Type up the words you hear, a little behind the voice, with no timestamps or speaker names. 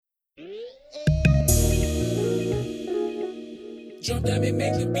Jump down and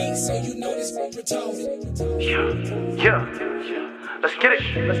make the beat so you know this retarded. Yeah, let's get it,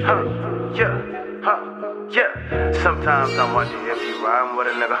 yeah. Sometimes I wonder if you rhyme with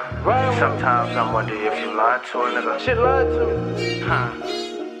a nigga. Sometimes I wonder if you lied to a nigga. Shit lied to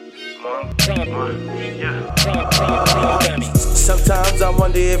me. Sometimes I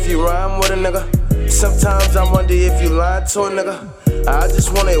wonder if you rhyme with a nigga. Sometimes I wonder if you lied to a nigga. I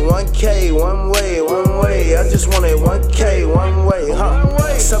just wanted 1K, one way. I just wanted 1K, one way,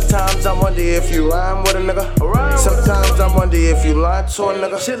 Sometimes I wonder if you rhyme with a nigga. Sometimes I wonder if you lied to a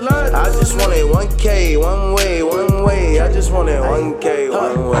nigga. I just wanted 1K, one way. I just wanted 1K,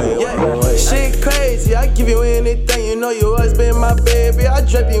 one way. Shit crazy, I give you anything, you know you always been my baby. I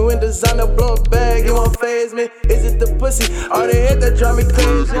drape you in designer blunt bag, you won't faze me. Is it the pussy or the head that drive me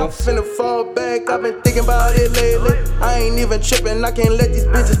crazy? I'm finna fall back, I've been thinking about it lately. I ain't even tripping, I can't let these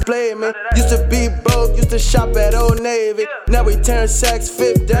bitches play me. Used to be broke, used to shop at Old Navy. Now we turn sacks,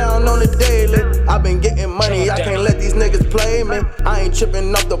 fit down on the daily. I've been getting money, I can't let these niggas play me. I ain't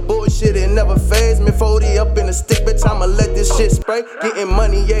tripping off the bullshit, it never fazed me. 40 up in the stick, bitch, I'ma let this shit spray. Getting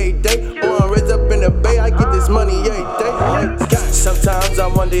money every day, born raised up in the bay, I get this money every day. Sometimes I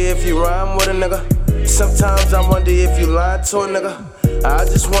wonder if you rhyme with a nigga. Sometimes I wonder if you lied to a nigga. I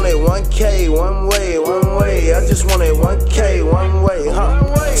just wanted 1K, one way. I just wanted 1K, one way,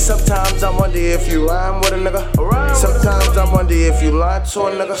 Sometimes I wonder if you rhyme with a nigga. Sometimes I wonder if you lied to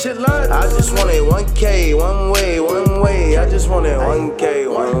a nigga. I just wanted 1K, one way. I just wanted 1K,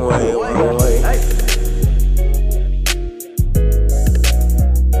 one way.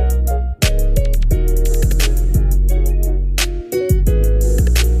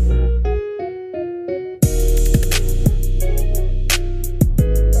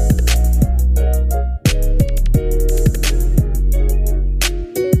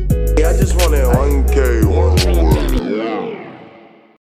 I just wanted 1K, one way.